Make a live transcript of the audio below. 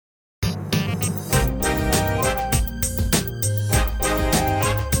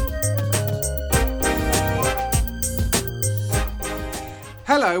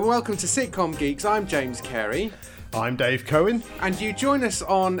Hello and welcome to Sitcom Geeks. I'm James Carey. I'm Dave Cohen. And you join us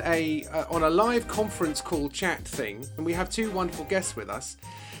on a live conference call chat thing. And we have two wonderful guests with us,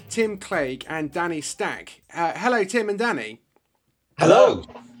 Tim Clegg and Danny Stack. Hello, Tim and Danny. Hello.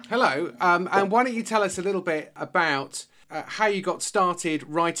 Hello. And why don't you tell us a little bit about how you got started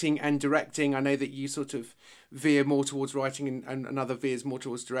writing and directing? I know that you sort of veer more towards writing and another veers more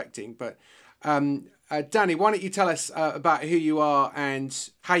towards directing. But Danny, why don't you tell us about who you are and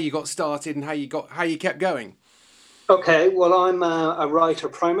how you got started and how you kept going? Okay, well, I'm a writer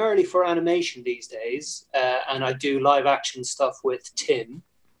primarily for animation these days, and I do live action stuff with Tim.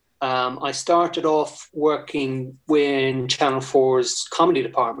 I started off working in Channel 4's comedy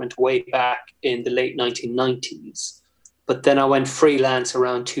department way back in the late 1990s, but then I went freelance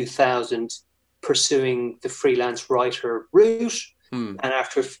around 2000, pursuing the freelance writer route. And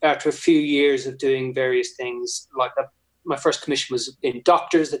after a few years of doing various things, like my first commission was in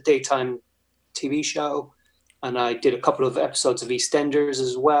Doctors, the daytime TV show, and I did a couple of episodes of EastEnders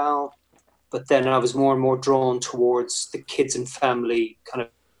as well. But then I was more and more drawn towards the kids and family kind of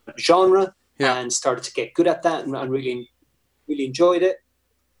genre, and started to get good at that, and I really enjoyed it.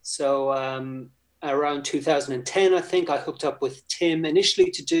 So around 2010, I think, I hooked up with Tim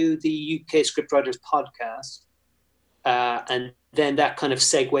initially to do the UK Scriptwriters podcast, and then that kind of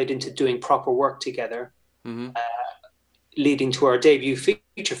segued into doing proper work together, leading to our debut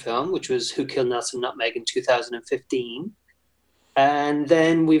feature film, which was Who Killed Nelson Nutmeg in 2015. And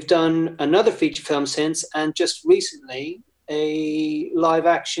then we've done another feature film since, and just recently a live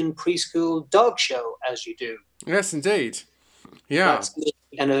action preschool dog show, As You Do. Yes, indeed. Yeah. That's me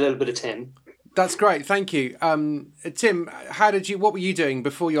and a little bit of Tim. That's great. Thank you. Tim, what were you doing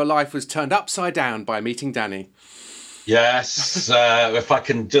before your life was turned upside down by meeting Danny? Yes, if I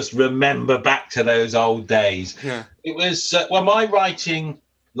can just remember back to those old days. Yeah. It was, my writing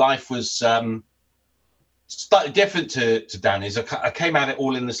life was slightly different to Danny's. I came at it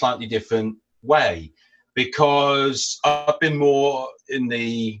all in a slightly different way because I've been more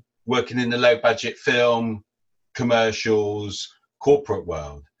working in the low budget film, commercials, corporate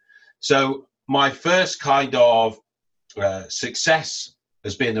world. So my first kind of success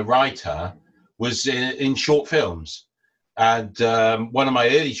as being a writer was in short films. And one of my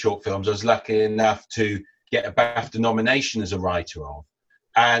early short films, I was lucky enough to get a BAFTA nomination as a writer of.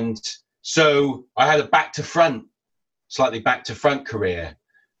 And so I had a slightly back to front career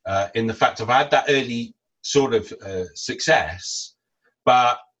in the fact of I had that early sort of success.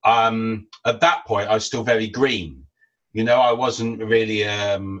 But at that point, I was still very green. You know, I wasn't really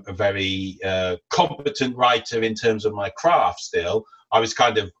a very competent writer in terms of my craft still. I was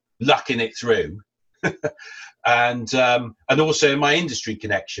kind of lucking it through. And also my industry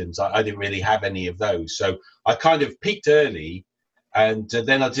connections, I didn't really have any of those. So I kind of peaked early, and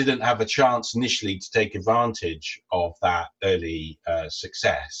then I didn't have a chance initially to take advantage of that early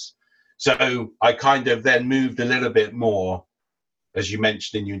success. So I kind of then moved a little bit more, as you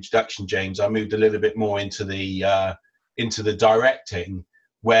mentioned in your introduction, James, I moved a little bit more into the directing,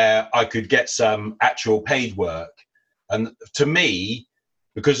 where I could get some actual paid work. And to me,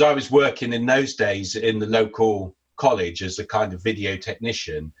 because I was working in those days in the local college as a kind of video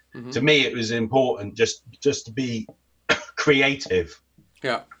technician, to me it was important just to be creative.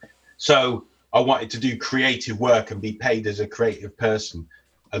 Yeah. So I wanted to do creative work and be paid as a creative person.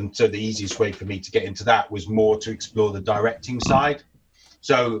 And so the easiest way for me to get into that was more to explore the directing side.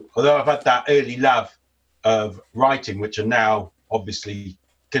 So although I've had that early love of writing, which I now obviously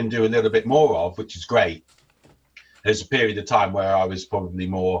can do a little bit more of, which is great, there's a period of time where I was probably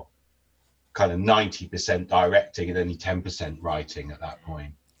more kind of 90% directing and only 10% writing at that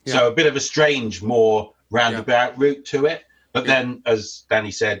point. Yeah. So a bit of a strange, more roundabout route to it. But then, as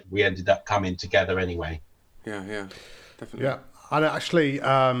Danny said, we ended up coming together anyway. Yeah, definitely. Yeah, and actually,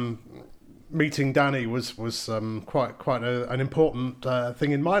 meeting Danny was quite an important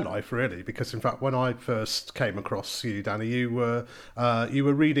thing in my life, really, because in fact when I first came across you, Danny, you were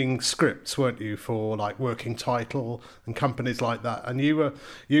reading scripts, weren't you, for like Working Title and companies like that, and you were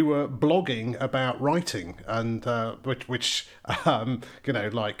blogging about writing, and which I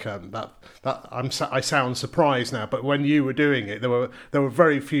sound surprised now, but when you were doing it, there were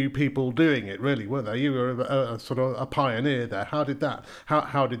very few people doing it, really, weren't there? You were a sort of a pioneer there. How did that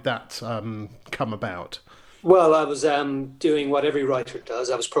come about? Well, I was doing what every writer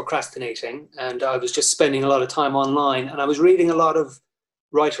does. I was procrastinating, and I was just spending a lot of time online, and I was reading a lot of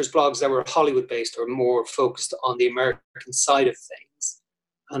writers' blogs that were Hollywood-based or more focused on the American side of things.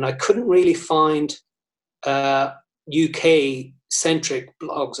 And I couldn't really find UK-centric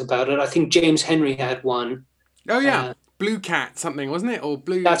blogs about it. I think James Henry had one. Oh, yeah. Blue Cat something, wasn't it? Or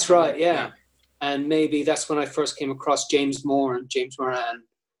Blue... That's right, yeah. And maybe that's when I first came across James Moran.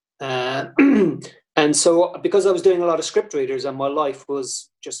 And so because I was doing a lot of script readers and my life was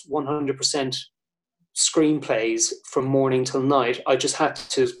just 100% screenplays from morning till night, I just had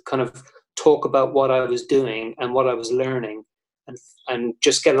to kind of talk about what I was doing and what I was learning and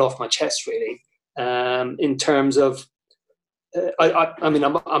just get it off my chest, really. In terms of, I mean,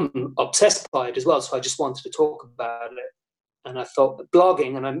 I'm obsessed by it as well, so I just wanted to talk about it. And I thought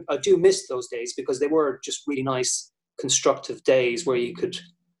blogging, and I do miss those days because they were just really nice, constructive days where you could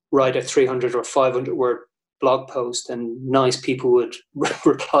write a 300 or 500 word blog post and nice people would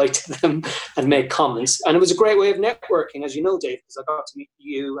reply to them and make comments. And it was a great way of networking, as you know, Dave, because I got to meet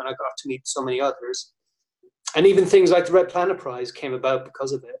you and I got to meet so many others. And even things like the Red Planet Prize came about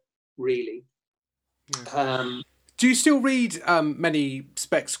because of it, really. Yeah. Do you still read many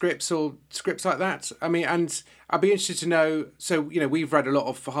spec scripts or scripts like that? I mean, and I'd be interested to know, so, you know, we've read a lot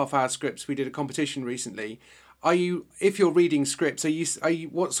of half-hour scripts. We did a competition recently. If you're reading scripts,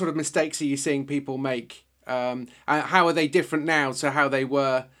 what sort of mistakes are you seeing people make? And how are they different now to how they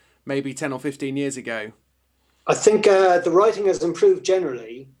were maybe 10 or 15 years ago? I think the writing has improved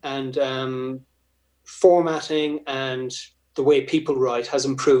generally, and formatting and the way people write has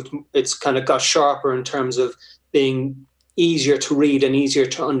improved. It's kind of got sharper in terms of being easier to read and easier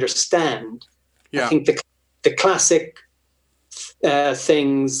to understand. Yeah. I think the classic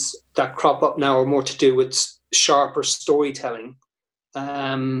things that crop up now are more to do with sharper storytelling.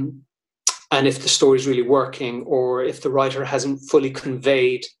 And if the story is really working, or if the writer hasn't fully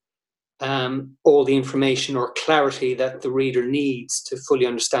conveyed all the information or clarity that the reader needs to fully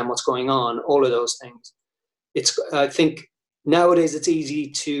understand what's going on, all of those things. I think nowadays it's easy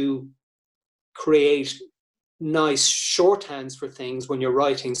to create nice shorthands for things when you're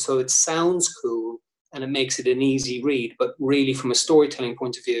writing, so it sounds cool and it makes it an easy read, but really from a storytelling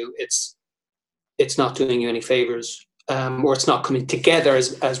point of view, it's not doing you any favors, or it's not coming together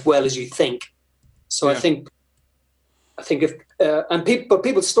as well as you think. So yeah. I think if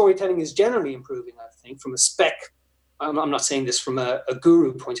people's storytelling is generally improving. I think from a spec. I'm not saying this from a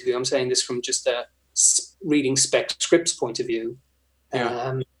guru point of view. I'm saying this from just a reading spec scripts point of view.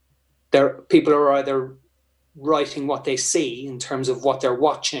 Yeah. People are either writing what they see in terms of what they're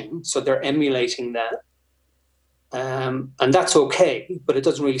watching, so they're emulating that, and that's okay, but it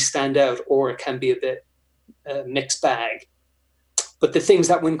doesn't really stand out, or it can be a bit mixed bag. But the things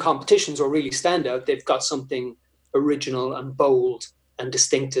that win competitions or really stand out, they've got something original and bold and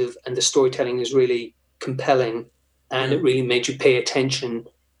distinctive, and the storytelling is really compelling, and it really made you pay attention,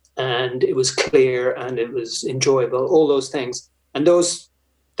 and it was clear and it was enjoyable, all those things. And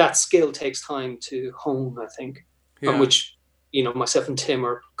that skill takes time to hone, I think, on which, you know, myself and Tim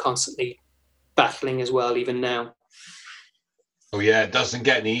are constantly battling as well, even now. Oh yeah, it doesn't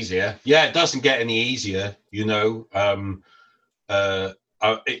get any easier. You know.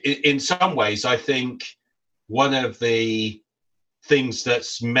 In some ways, I think one of the things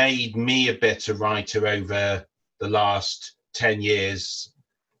that's made me a better writer over the last 10 years,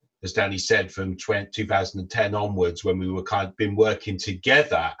 as Danny said, from 2010 onwards, when we were been working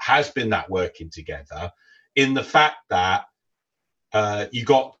together, has been that working together in the fact that you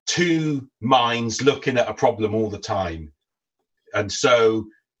got two minds looking at a problem all the time. And so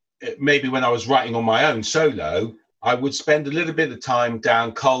maybe when I was writing on my own solo, I would spend a little bit of time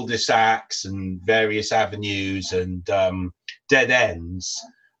down cul-de-sacs and various avenues and dead ends.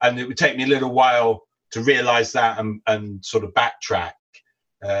 And it would take me a little while to realize that and sort of backtrack.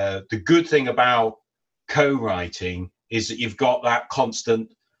 The good thing about co-writing is that you've got that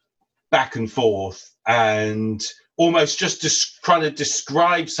constant back and forth, and almost just trying to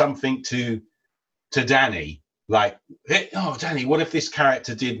describe something to Danny, like, oh, Danny, what if this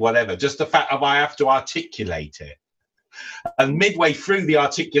character did whatever? Just the fact of I have to articulate it. And midway through the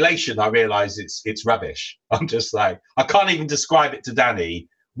articulation, I realize it's rubbish. I'm just like, I can't even describe it to Danny.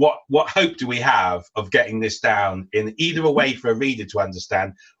 What hope do we have of getting this down in either a way for a reader to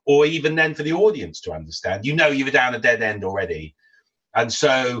understand, or even then for the audience to understand? You know, you're down a dead end already. And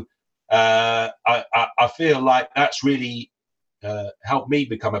so I feel like that's really helped me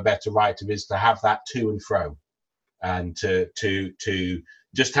become a better writer, is to have that to and fro, and to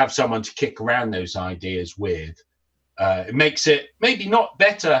just have someone to kick around those ideas with. It makes it maybe not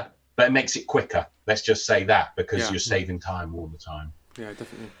better, but it makes it quicker. Let's just say that, because you're saving time all the time. Yeah,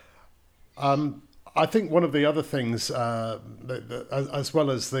 definitely. I think one of the other things, as well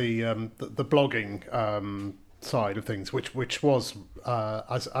as the blogging side of things, which was,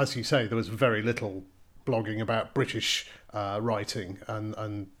 as you say, there was very little blogging about British writing,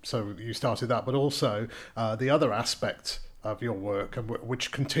 and so you started that, but also the other aspect of your work, and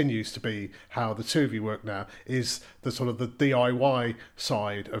which continues to be how the two of you work now, is the sort of the DIY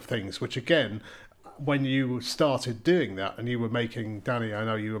side of things, which again, when you started doing that and you were making, Danny, I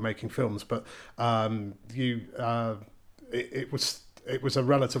know you were making films, but it was a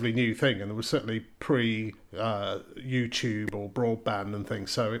relatively new thing, and it was certainly pre YouTube or broadband and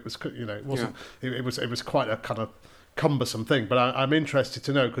things. So it was, it wasn't. Yeah. It was quite a kind of cumbersome thing. But I'm interested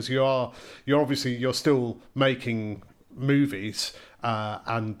to know, because you're obviously still making movies,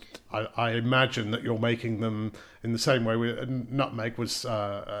 and I imagine that you're making them in the same way. Nutmeg was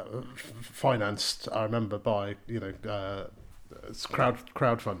financed, I remember, by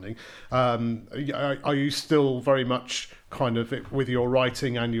crowdfunding. Are you still very much kind of, with your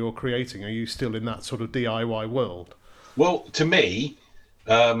writing and your creating, are you still in that sort of DIY world? Well, to me,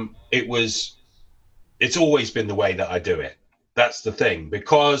 it's always been the way that I do it. That's the thing,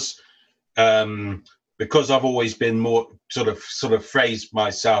 because I've always been more sort of phrased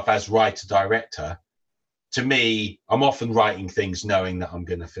myself as writer director. To me, I'm often writing things knowing that I'm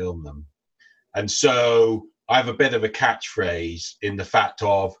going to film them, and so I have a bit of a catchphrase in the fact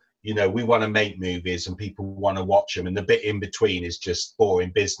of, we want to make movies and people want to watch them, and the bit in between is just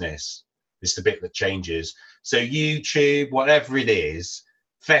boring business. It's the bit that changes. So YouTube, whatever it is,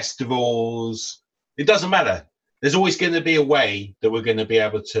 festivals, it doesn't matter. There's always going to be a way that we're going to be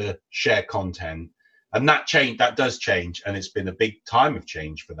able to share content. And that does change. And it's been a big time of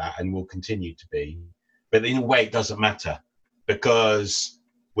change for that, and will continue to be. But in a way, it doesn't matter, because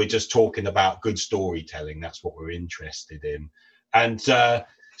we're just talking about good storytelling. That's what we're interested in. And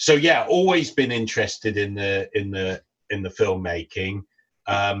so, yeah, always been interested in the filmmaking.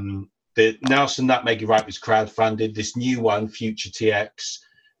 The Nelson Nutmeg, you're right, was crowdfunded. This new one, Future TX,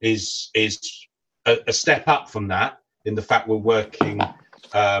 is a step up from that, in the fact we're working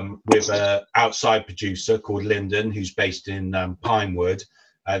with an outside producer called Lyndon, who's based in Pinewood,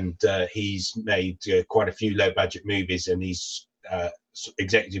 and he's made quite a few low-budget movies, and he's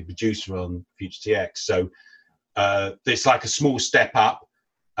executive producer on Future TX. So it's like a small step up.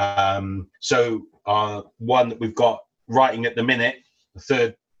 So one that we've got writing at the minute,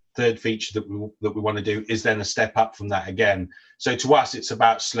 the third feature that we want to do, is then a step up from that again. So to us, it's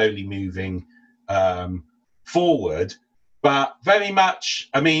about slowly moving forward, but very much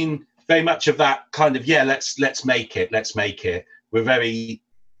of that kind of, let's make it. We're very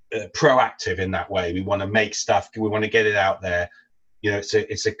proactive in that way. We want to make stuff, we want to get it out there.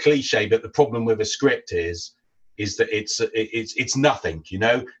 It's a cliche, but the problem with a script is that it's nothing.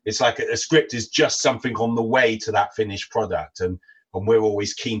 It's like a script is just something on the way to that finished product, and we're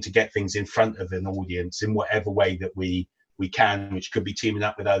always keen to get things in front of an audience in whatever way that we can, which could be teaming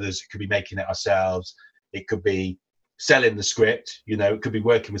up with others, it could be making it ourselves, it could be selling the script, it could be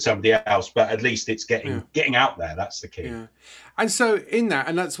working with somebody else, but at least it's getting out there. That's the key. Yeah. And so in that,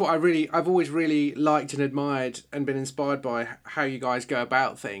 and that's what I've always really liked and admired and been inspired by how you guys go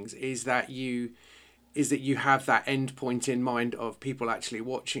about things, is that you have that end point in mind of people actually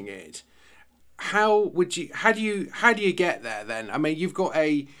watching it. How do you get there then? I mean, you've got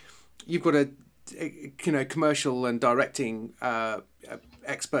a commercial and directing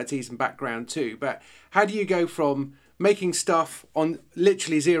expertise and background too, but how do you go from making stuff on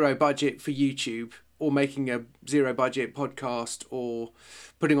literally zero budget for YouTube, or making a zero budget podcast, or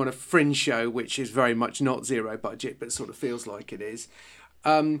putting on a fringe show, which is very much not zero budget but sort of feels like it is?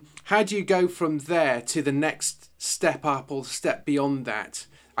 How do you go from there to the next step up or step beyond that?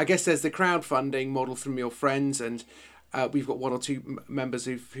 I guess there's the crowdfunding model from your friends, and we've got one or two members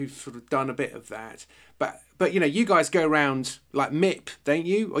who've sort of done a bit of that. But you guys go around like MIP, don't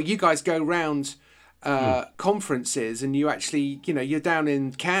you? Or you guys go around conferences, and you actually, you're down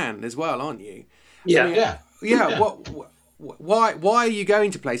in Cannes as well, aren't you? Yeah. Yeah. Why are you going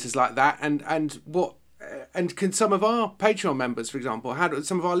to places like that? And what? And can some of our Patreon members, for example,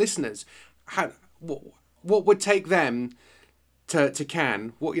 some of our listeners, what would take them to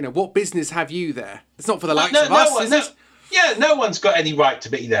Cannes? What business have you there? It's not for the likes of us, is it? Yeah, no one's got any right to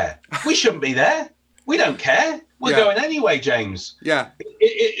be there. We shouldn't be there. We don't care. We're going anyway, James. Yeah.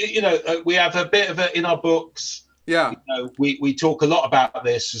 We have a bit of it in our books. Yeah. We talk a lot about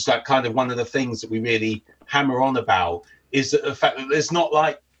this. It's like kind of one of the things that we really hammer on about is that the fact that there's not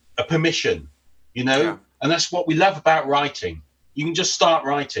like a permission, and that's what we love about writing. You can just start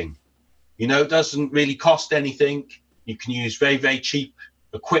writing. It doesn't really cost anything. You can use very, very cheap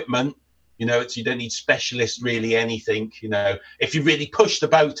equipment. You don't need specialists, really anything. If you really push the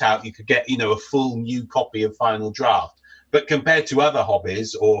boat out, you could get, a full new copy of Final Draft. But compared to other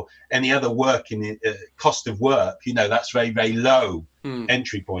hobbies or any other work in cost of work, that's very, very low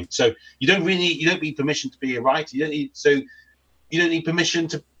entry point. So you don't need permission to be a writer. You don't need permission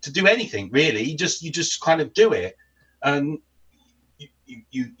to do anything really. You just kind of do it, and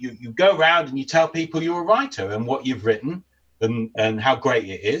you go around and you tell people you're a writer and what you've written and how great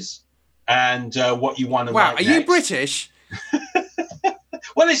it is and what you want to write. Wow, are you British?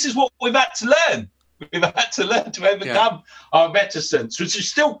 Well, this is what we've had to learn. We've had to learn to overcome our reticence, which we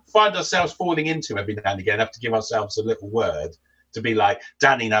still find ourselves falling into every now and again. Have to give ourselves a little word to be like,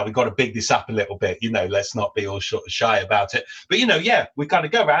 Danny, now we've got to big this up a little bit. Let's not be all shy about it. But, we've got to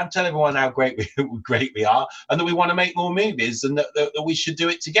go around, tell everyone how great we are and that we want to make more movies and that we should do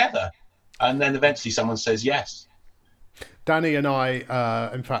it together. And then eventually someone says yes. Danny and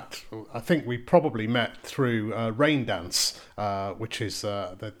I, in fact, I think we probably met through Raindance, which is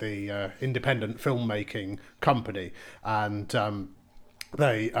the independent filmmaking company, and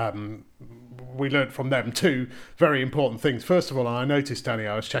we learned from them two very important things. First of all, and I noticed, Danny,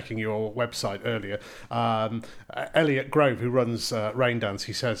 I was checking your website earlier, Elliot Grove, who runs Raindance,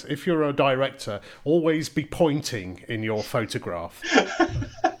 he says, if you're a director, always be pointing in your photograph.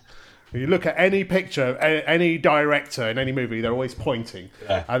 You look at any picture, any director in any movie, they're always pointing.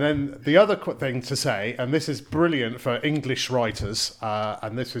 Yeah. And then the other thing to say, and this is brilliant for English writers,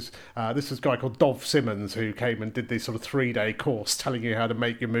 and this was a guy called Dov Simmons who came and did this sort of 3-day course telling you how to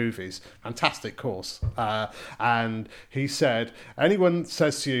make your movies. Fantastic course. And he said, anyone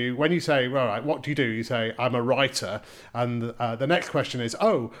says to you, when you say, all right, what do? You say, I'm a writer. And the next question is,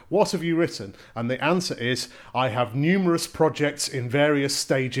 oh, what have you written? And the answer is, I have numerous projects in various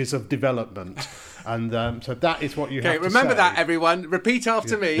stages of development. And so that is what you have to remember say. that, everyone. Repeat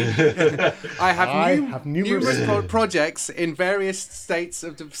after me. I have numerous projects in various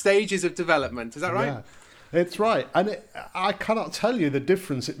stages of development. Is that right? Yeah. It's right. And I cannot tell you the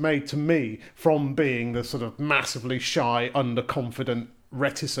difference it made to me from being the sort of massively shy, underconfident,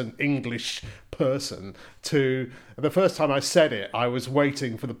 reticent English person to the first time I said it, I was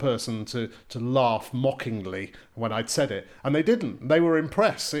waiting for the person to laugh mockingly when I'd said it, and they didn't. They were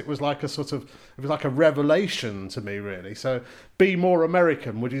impressed. It was like a revelation to me, really. So be more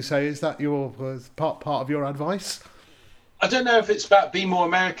American, would you say? Is that your part of your advice? I don't know if it's about be more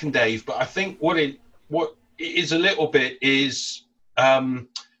American, Dave, but I think what it is a little bit is I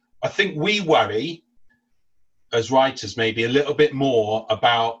think we worry as writers maybe a little bit more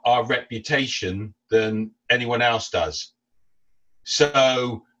about our reputation than anyone else does.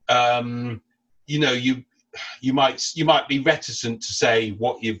 So you might be reticent to say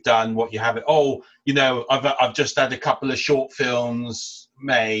what you've done, what you haven't. I've just had a couple of short films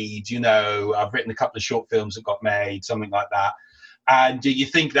made, I've written a couple of short films that got made, something like that. And do you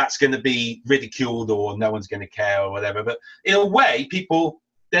think that's going to be ridiculed or no one's going to care or whatever? But in a way, people,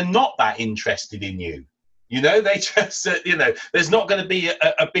 they're not that interested in you. They just, there's not going to be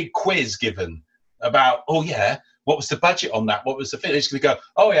a big quiz given about, what was the budget on that? What was the finish? It's going to go,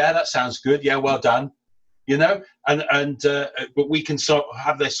 oh yeah, that sounds good. Yeah, well done. But we can sort of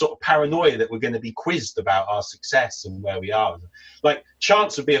have this sort of paranoia that we're going to be quizzed about our success and where we are. Like,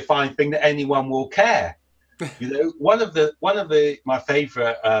 chance would be a fine thing that anyone will care. One of my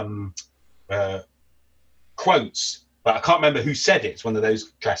favorite quotes, but I can't remember who said it. It's one of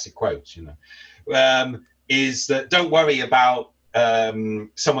those classic quotes, is that don't worry about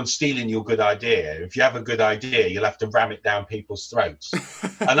someone stealing your good idea. If you have a good idea, you'll have to ram it down people's throats.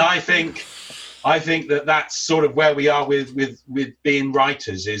 And I think that that's sort of where we are with being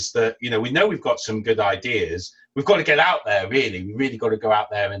writers, is that, we know we've got some good ideas. We've got to get out there, really. We really got to go out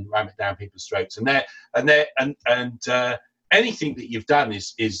there and ram it down people's throats. And anything that you've done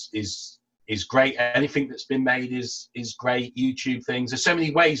is great. Anything that's been made is great. YouTube things. There's so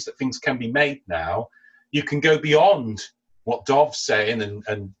many ways that things can be made now. You can go beyond what Dov's saying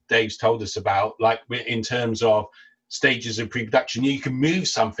and Dave's told us about, like in terms of stages of pre-production. You can move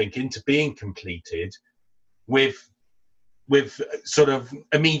something into being completed with sort of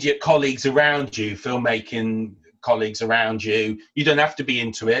immediate colleagues around you, filmmaking colleagues around you. You don't have to be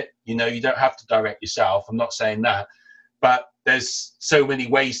into it. You don't have to direct yourself. I'm not saying that, but there's so many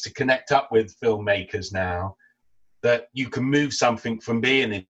ways to connect up with filmmakers now that you can move something from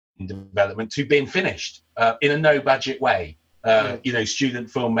being in development to being finished in a no budget way. Student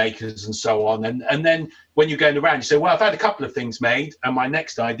filmmakers and so on, and then when you're going around, you say, well, I've had a couple of things made and my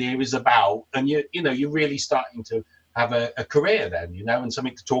next idea is about, and you're really starting to have a career then, and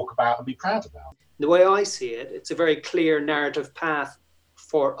something to talk about and be proud about. The way I see it, it's a very clear narrative path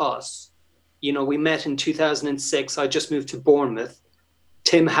for us. We met in 2006. I just moved to Bournemouth.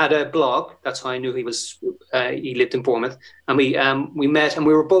 Tim had a blog. That's how I knew he lived in Bournemouth. And we met, and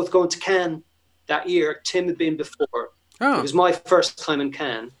we were both going to Cannes that year. Tim had been before. Oh. It was my first time in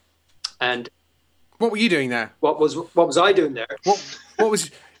Cannes. And what were you doing there? What was I doing there?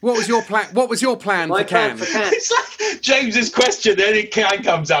 What was your plan? What was your plan for Cannes? It's like James's question. Then Cannes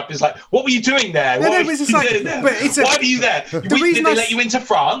comes up. It's like, what were you doing there? Why were you there? Did they let you into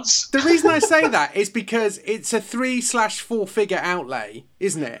France? The reason I say that is because it's a 3/4 figure outlay,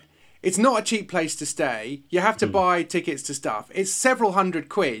 isn't it? It's not a cheap place to stay. You have to buy tickets to stuff. It's several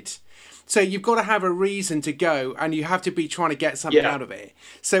 £100. So you've got to have a reason to go, and you have to be trying to get something out of it.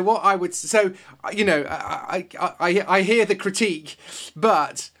 So I hear the critique,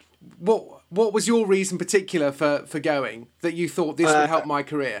 but what was your reason particular for going, that you thought this would help my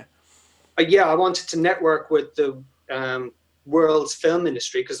career? I wanted to network with the world's film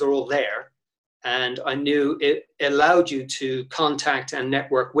industry because they're all there, and I knew it allowed you to contact and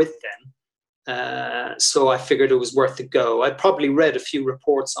network with them. So I figured it was worth a go. I'd probably read a few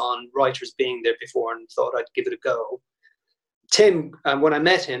reports on writers being there before and thought I'd give it a go. Tim, when I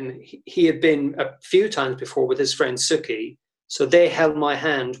met him, he had been a few times before with his friend Suki. So they held my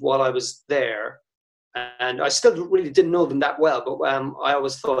hand while I was there. And I still really didn't know them that well, but I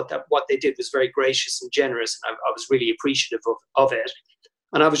always thought that what they did was very gracious and generous. And I was really appreciative of it.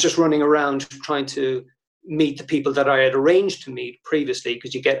 And I was just running around trying to meet the people that I had arranged to meet previously,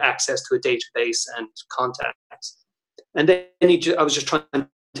 because you get access to a database and contacts. And then I was just trying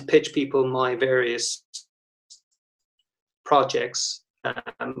to pitch people my various projects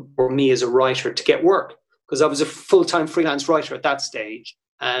for me as a writer to get work, because I was a full-time freelance writer at that stage.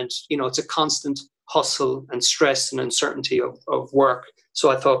 And, it's a constant hustle and stress and uncertainty of work.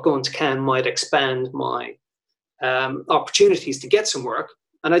 So I thought going to Cannes might expand my opportunities to get some work.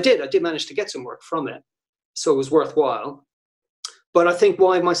 And I did manage to get some work from it. So it was worthwhile. But I think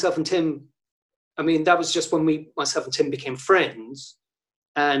why myself and Tim, that was just when myself and Tim became friends.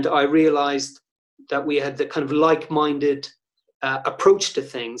 And I realized that we had the kind of like-minded approach to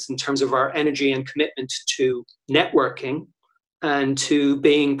things in terms of our energy and commitment to networking and to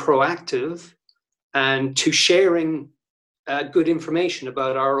being proactive and to sharing good information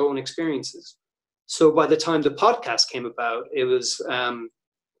about our own experiences. So by the time the podcast came about, it was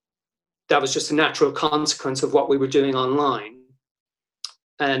that was just a natural consequence of what we were doing online.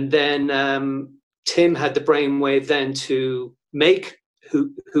 And then Tim had the brainwave then to make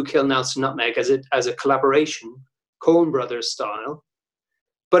Who Killed Nelson Nutmeg as a collaboration, Coen Brothers style.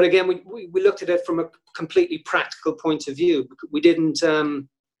 But again, we looked at it from a completely practical point of view. We didn't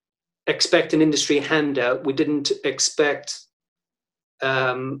expect an industry handout. We didn't expect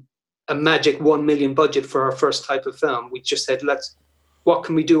a magic 1 million budget for our first type of film. We just said, what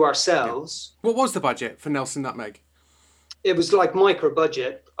can we do ourselves? What was the budget for Nelson Nutmeg? It was like micro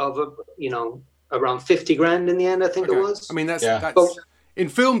budget of around 50 grand in the end, I think it was. That's in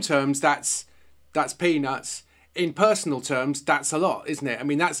film terms, that's peanuts. In personal terms, that's a lot, isn't it?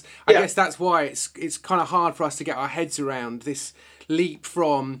 I guess that's why it's kind of hard for us to get our heads around this leap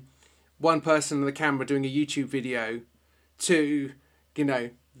from one person on the camera doing a YouTube video to,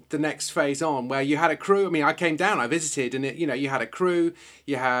 the next phase on, where you had a crew. I came down, I visited, and you had a crew,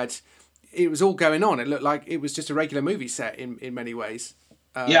 it was all going on. It looked like it was just a regular movie set in many ways.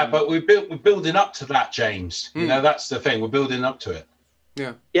 But we're building up to that, James. That's the thing. We're building up to it.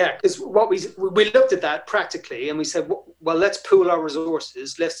 Yeah, because what we looked at that practically, and we said, well, let's pool our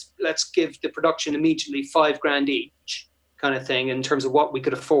resources. Let's give the production immediately $5,000 each, kind of thing, in terms of what we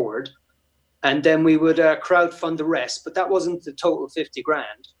could afford, and then we would crowdfund the rest. But that wasn't the total 50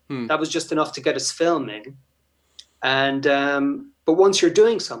 grand. That was just enough to get us filming. And but once you're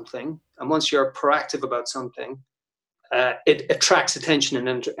doing something, and once you're proactive about something, it attracts attention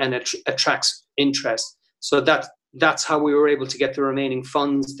and it attracts interest. So that's how we were able to get the remaining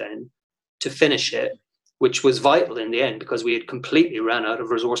funds then to finish it, which was vital in the end because we had completely ran out of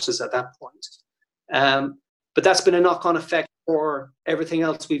resources at that point. But that's been a knock-on effect for everything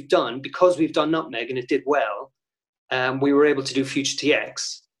else we've done. Because we've done Nutmeg and it did well, we were able to do Future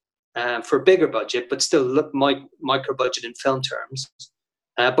TX for a bigger budget, but still micro budget in film terms.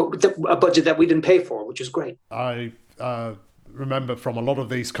 But a budget that we didn't pay for, which was great. I remember from a lot of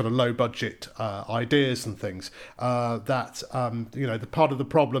these kind of low budget ideas and things that the part of the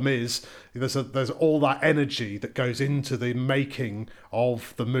problem is there's all that energy that goes into the making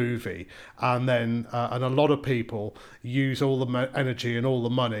of the movie, and then and a lot of people use all the energy and all the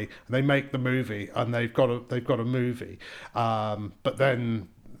money, and they make the movie and they've got a movie, but then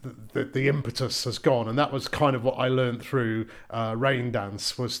the impetus has gone, and that was kind of what I learned through Rain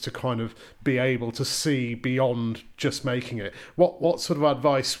Dance, was to kind of be able to see beyond just making it. What sort of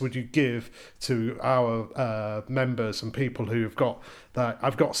advice would you give to our members and people who have got that?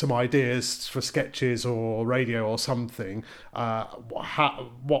 I've got some ideas for sketches or radio or something.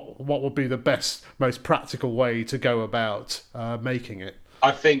 What would be the best, most practical way to go about making it?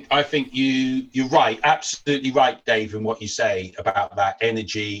 I think you're right, absolutely right, Dave, in what you say about that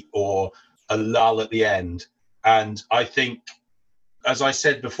energy or a lull at the end. And I think, as I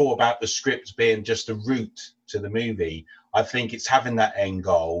said before about the script being just a route to the movie, I think it's having that end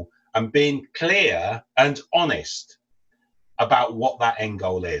goal and being clear and honest about what that end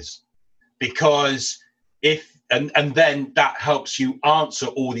goal is. Because and then that helps you answer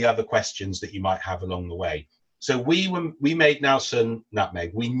all the other questions that you might have along the way. So we made Nelson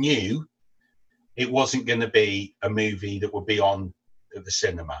Nutmeg. We knew it wasn't going to be a movie that would be on at the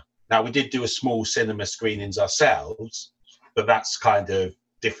cinema. Now, we did do a small cinema screenings ourselves, but that's kind of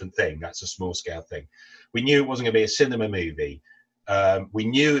different thing. That's a small scale thing. We knew it wasn't going to be a cinema movie. We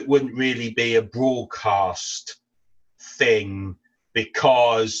knew it wouldn't really be a broadcast thing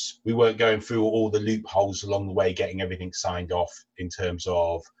because we weren't going through all the loopholes along the way, getting everything signed off in terms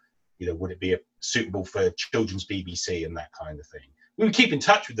of, would it be suitable for children's BBC and that kind of thing. We would keep in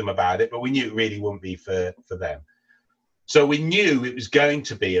touch with them about it, but we knew it really wouldn't be for them. So we knew it was going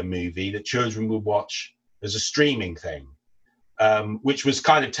to be a movie that children would watch as a streaming thing, which was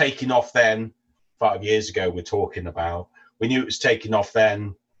kind of taking off then. 5 years ago, we're talking about. We knew it was taking off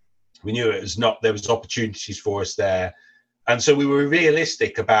then. We knew it was not. There was opportunities for us there, and so we were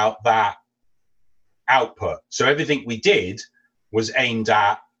realistic about that output. So everything we did was aimed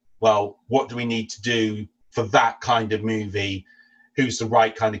at, well, what do we need to do for that kind of movie? Who's the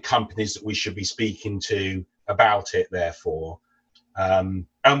right kind of companies that we should be speaking to about it, therefore? And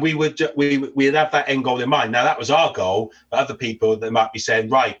we'd have that end goal in mind. Now, that was our goal, but other people, they might be saying,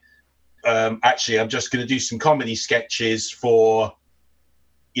 right, actually, I'm just going to do some comedy sketches for,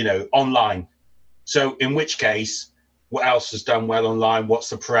 online. So in which case, what else has done well online? What's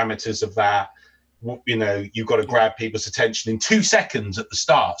the parameters of that? You've got to grab people's attention in 2 seconds at the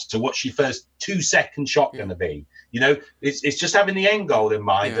start. So what's your first 2-second shot going to be? It's just having the end goal in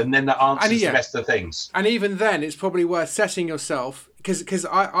mind, and then that answers the rest of the things. And even then, it's probably worth setting yourself, because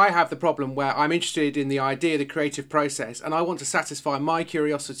I have the problem where I'm interested in the idea, the creative process, and I want to satisfy my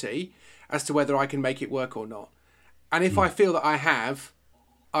curiosity as to whether I can make it work or not. And if I feel that I have,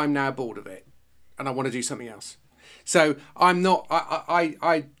 I'm now bored of it, and I want to do something else. So I'm not.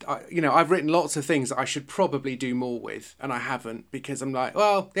 I've written lots of things that I should probably do more with, and I haven't, because I'm like,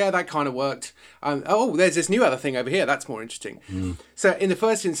 well, yeah, that kind of worked. There's this new other thing over here that's more interesting. So in the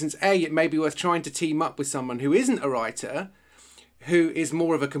first instance, it may be worth trying to team up with someone who isn't a writer, who is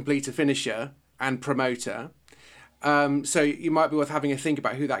more of a completer, finisher, and promoter. So you might be worth having a think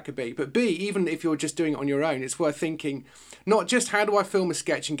about who that could be. But B, even if you're just doing it on your own, it's worth thinking not just how do I film a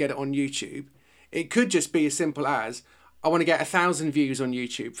sketch and get it on YouTube. It could just be as simple as, I want to get 1,000 views on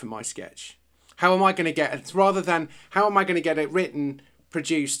YouTube for my sketch. How am I going to get it? Rather than, how am I going to get it written,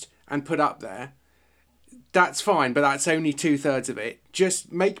 produced, and put up there? That's fine, but that's only 2/3 of it.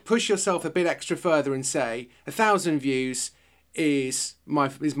 Just push yourself a bit extra further and say, 1,000 views is my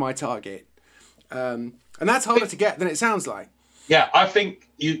target. And that's harder to get than it sounds like. Yeah, I think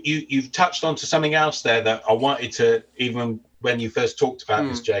you've touched onto something else there that I wanted to, even when you first talked about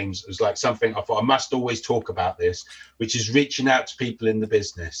this, James, it was like something I thought I must always talk about this, which is reaching out to people in the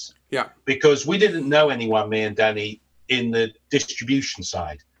business. Yeah. Because we didn't know anyone, me and Danny, in the distribution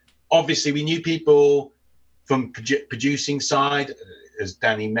side. Obviously, we knew people from producing side. As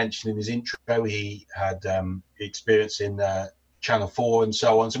Danny mentioned in his intro, he had experience in Channel 4 and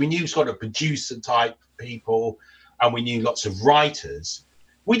so on. So we knew sort of producer type people, and we knew lots of writers.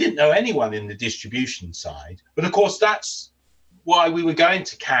 We didn't know anyone in the distribution side. But of course, that's why we were going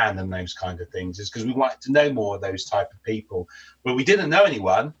to Cannes and those kind of things, is because we wanted to know more of those type of people. But we didn't know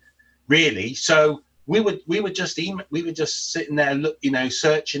anyone really. So we were just sitting there,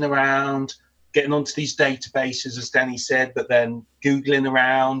 searching around, getting onto these databases, as Danny said, but then Googling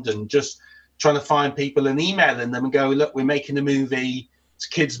around and just trying to find people and emailing them and go, look, we're making a movie. It's a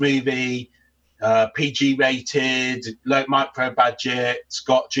kids movie, PG rated, low micro budget. It's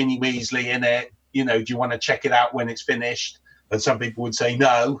got Ginny Weasley in it. Do you want to check it out when it's finished? And some people would say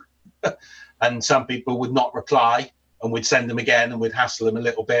no, and some people would not reply, and we'd send them again and we'd hassle them a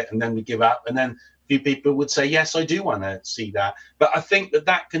little bit, and then we'd give up. And then a few people would say, yes, I do want to see that. But I think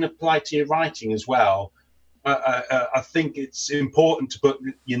that can apply to your writing as well. I think it's important to put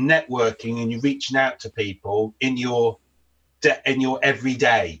your networking and your reaching out to people in your in your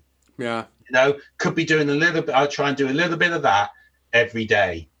everyday. Yeah. You know, could be doing a little bit. I try and do a little bit of that every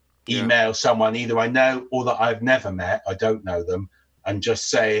day. Email someone either I know or that I've never met. I don't know them, and just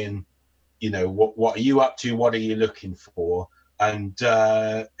saying, you know, what are you up to? What are you looking for? And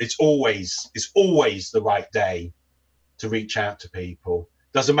it's always the right day to reach out to people.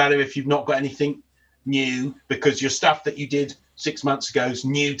 Doesn't matter if you've not got anything new, because your stuff that you did 6 months ago is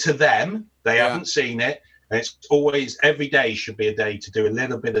new to them. They haven't seen it. And it's always, every day should be a day to do a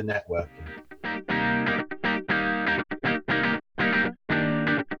little bit of networking.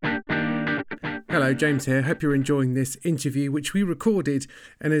 Hello, James here. Hope you're enjoying this interview, which we recorded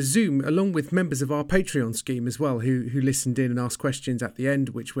in a Zoom along with members of our Patreon scheme as well, who listened in and asked questions at the end,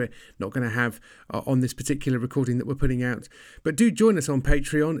 which we're not going to have on this particular recording that we're putting out. But do join us on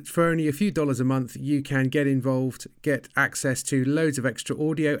Patreon. For only a few dollars a month, you can get involved, get access to loads of extra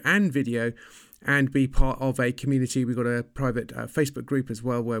audio and video, and be part of a community. We've got a private Facebook group as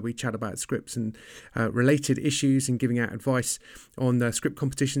well where we chat about scripts and related issues and giving out advice on script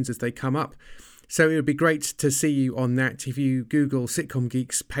competitions as they come up. So it would be great to see you on that. If you Google Sitcom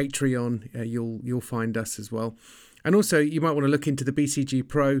Geeks Patreon, you'll find us as well. And also, you might want to look into the BCG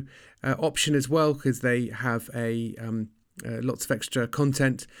Pro option as well, because they have lots of extra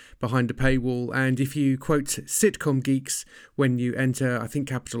content behind a paywall. And if you quote Sitcom Geeks when you enter, I think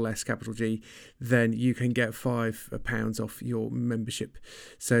capital S, capital G, then you can get £5 off your membership.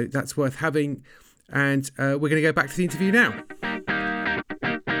 So that's worth having. And we're going to go back to the interview now.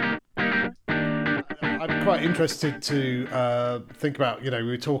 I'm quite interested to think about, we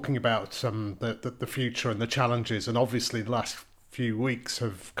were talking about the future and the challenges, and obviously the last few weeks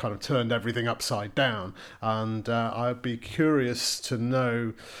have kind of turned everything upside down, and I'd be curious to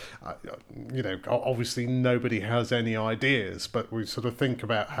know, obviously nobody has any ideas, but we sort of think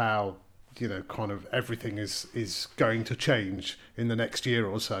about how kind of everything is going to change in the next year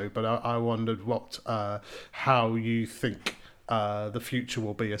or so, but I wondered how you think the future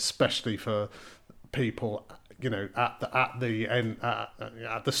will be, especially for people, at the end,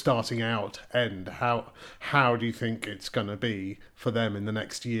 at the starting out end. How do you think it's going to be for them in the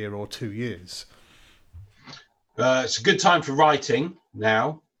next year or 2 years? It's a good time for writing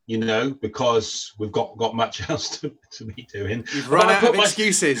now, because we've got much else to be doing. We've run out of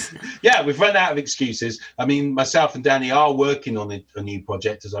excuses. Yeah, we've run out of excuses. I mean, myself and Danny are working on a new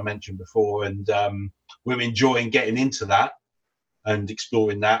project, as I mentioned before, and we're enjoying getting into that and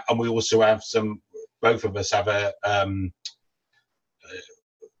exploring that. And we also have both of us have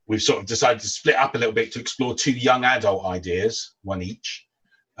we've sort of decided to split up a little bit to explore 2 young adult ideas, one each.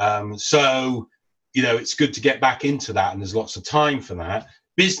 So, it's good to get back into that, and there's lots of time for that.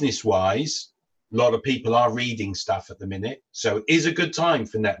 Business-wise, a lot of people are reading stuff at the minute. So it is a good time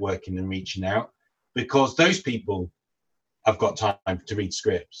for networking and reaching out, because those people have got time to read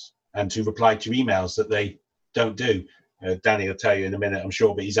scripts and to reply to emails that they don't do. Danny will tell you in a minute, I'm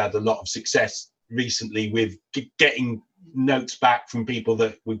sure, but he's had a lot of success recently with getting notes back from people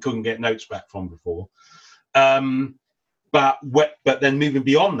that we couldn't get notes back from before. But then moving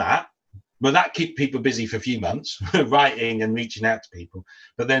beyond that, well, that keeps people busy for a few months, writing and reaching out to people.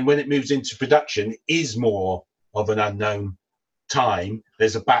 But then when it moves into production, is more of an unknown time.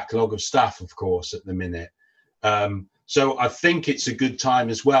 There's a backlog of stuff, of course, at the minute. So I think it's a good time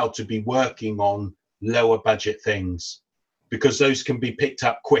as well to be working on lower budget things, because those can be picked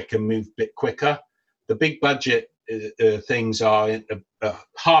up quick and move a bit quicker. The big budget things are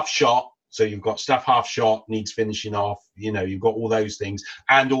half shot. So you've got stuff half shot, needs finishing off, you've got all those things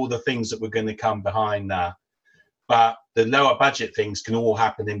and all the things that were going to come behind that. But the lower budget things can all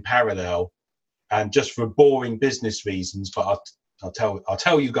happen in parallel, and just for boring business reasons, but I'll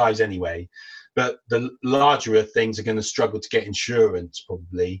tell you guys anyway. But the larger things are going to struggle to get insurance,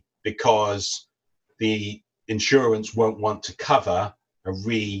 probably, because the insurance won't want to cover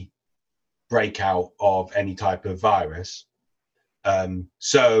a breakout of any type of virus.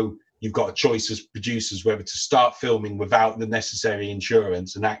 So you've got a choice as producers whether to start filming without the necessary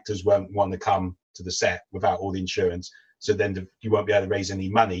insurance, and actors won't want to come to the set without all the insurance. So then you won't be able to raise any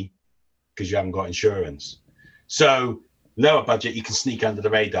money because you haven't got insurance. So lower budget, you can sneak under the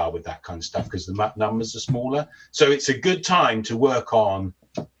radar with that kind of stuff because the numbers are smaller. So it's a good time to work on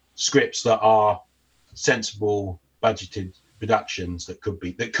scripts that are sensible budgeted productions that could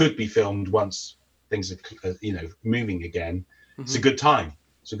be filmed once things are moving again. Mm-hmm. It's a good time.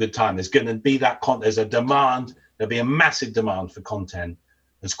 There's going to be there's a demand. There'll be a massive demand for content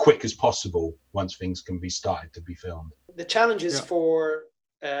as quick as possible once things can be started to be filmed. The challenges for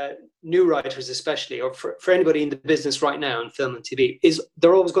new writers, especially, or for anybody in the business right now in film and TV, is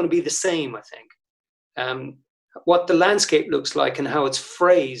they're always going to be the same, I think. what the landscape looks like and how it's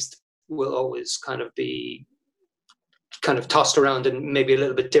phrased will always kind of be kind of tossed around and maybe a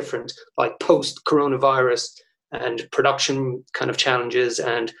little bit different, like post-coronavirus and production kind of challenges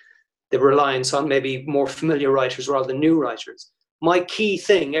and the reliance on maybe more familiar writers rather than new writers. My key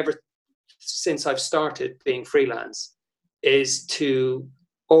thing ever since I've started being freelance is to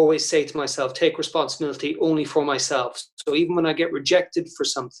always say to myself, take responsibility only for myself. So even when I get rejected for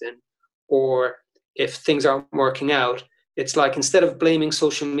something, or if things aren't working out, it's like, instead of blaming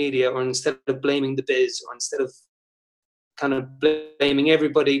social media, or instead of blaming the biz, or instead of kind of blaming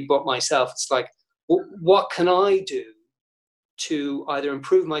everybody but myself, it's like, what can I do to either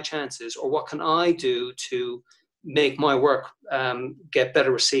improve my chances, or what can I do to make my work get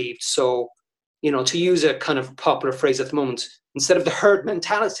better received? So, you know, to use a kind of popular phrase at the moment, instead of the herd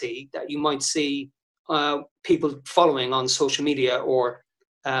mentality that you might see people following on social media, or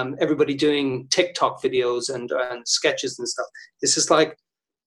everybody doing TikTok videos and sketches and stuff, it's just like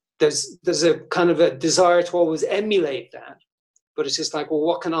there's a kind of a desire to always emulate that, but it's just like, well,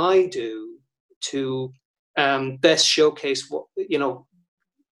 what can I do to best showcase what, you know,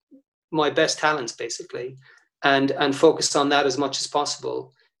 my best talents basically, and focus on that as much as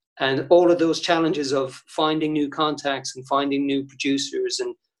possible. And all of those challenges of finding new contacts and finding new producers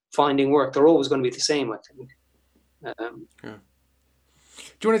and finding work, they're always going to be the same, I think. Yeah.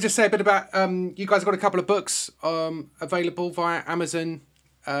 Do you want to just say a bit about, you guys got a couple of books available via Amazon.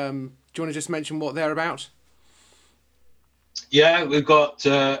 Do you want to just mention what they're about? Yeah, we've got,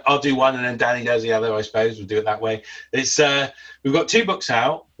 I'll do one and then Danny does the other, I suppose. We'll do it that way. It's we've got 2 books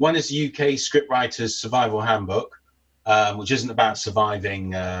out. One is the UK Scriptwriters Survival Handbook, which isn't about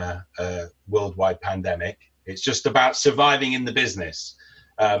surviving a worldwide pandemic. It's just about surviving in the business.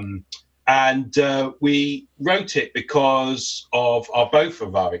 And we wrote it because of both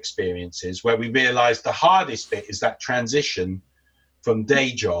of our experiences, where we realized the hardest bit is that transition from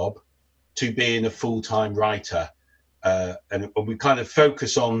day job to being a full-time writer. And we kind of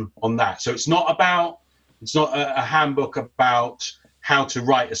focus on that. So it's not a handbook about how to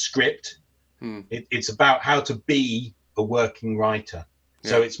write a script. It's about how to be a working writer. Yeah.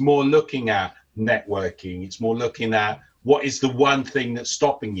 So it's more looking at networking. It's more looking at what is the one thing that's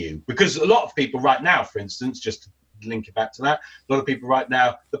stopping you. Because a lot of people right now, for instance, just to link it back to that, a lot of people right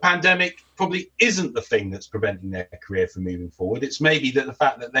now, the pandemic probably isn't the thing that's preventing their career from moving forward. It's maybe that the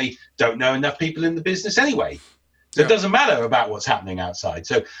fact that they don't know enough people in the business anyway. So It doesn't matter about what's happening outside.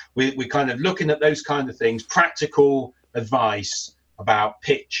 So we're kind of looking at those kind of things, practical advice about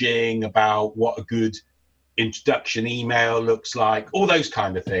pitching, about what a good introduction email looks like, all those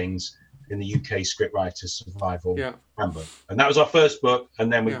kind of things in the UK Scriptwriters Survival Handbook. And that was our first book.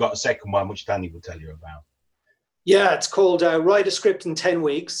 And then we've got a second one, which Danny will tell you about. Yeah, it's called Write a Script in 10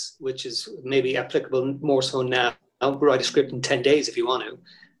 Weeks, which is maybe applicable more so now. I'll write a script in 10 days if you want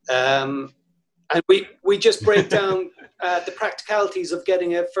to. And we just break down the practicalities of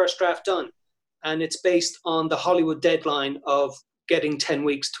getting a first draft done. And it's based on the Hollywood deadline of getting 10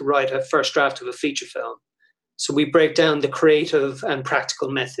 weeks to write a first draft of a feature film. So we break down the creative and practical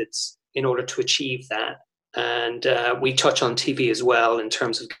methods in order to achieve that. And we touch on TV as well in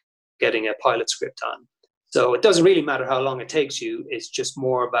terms of getting a pilot script done. So it doesn't really matter how long it takes you. It's just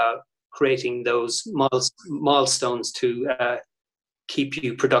more about creating those milestones to keep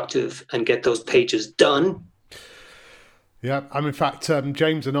you productive and get those pages done. Yeah, in fact,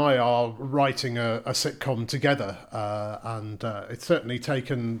 James and I are writing a sitcom together, and it's certainly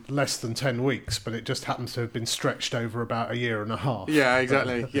taken less than 10 weeks, but it just happens to have been stretched over about a year and a half. Yeah,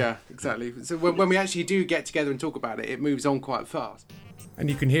 exactly. So when we actually do get together and talk about it, it moves on quite fast. And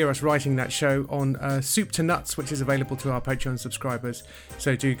you can hear us writing that show on Soup to Nuts, which is available to our Patreon subscribers.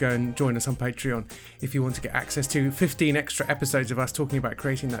 So do go and join us on Patreon if you want to get access to 15 extra episodes of us talking about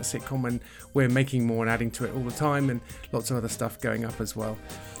creating that sitcom, and we're making more and adding to it all the time, and lots of other stuff going up as well.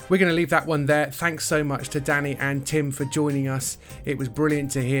 We're going to leave that one there. Thanks so much to Danny and Tim for joining us. It was brilliant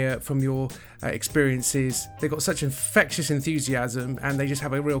to hear from your experiences. They've got such infectious enthusiasm, and they just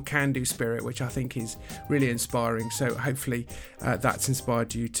have a real can-do spirit, which I think is really inspiring. So hopefully that's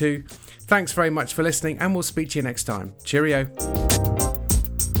inspired you too. Thanks very much for listening, and we'll speak to you next time. Cheerio.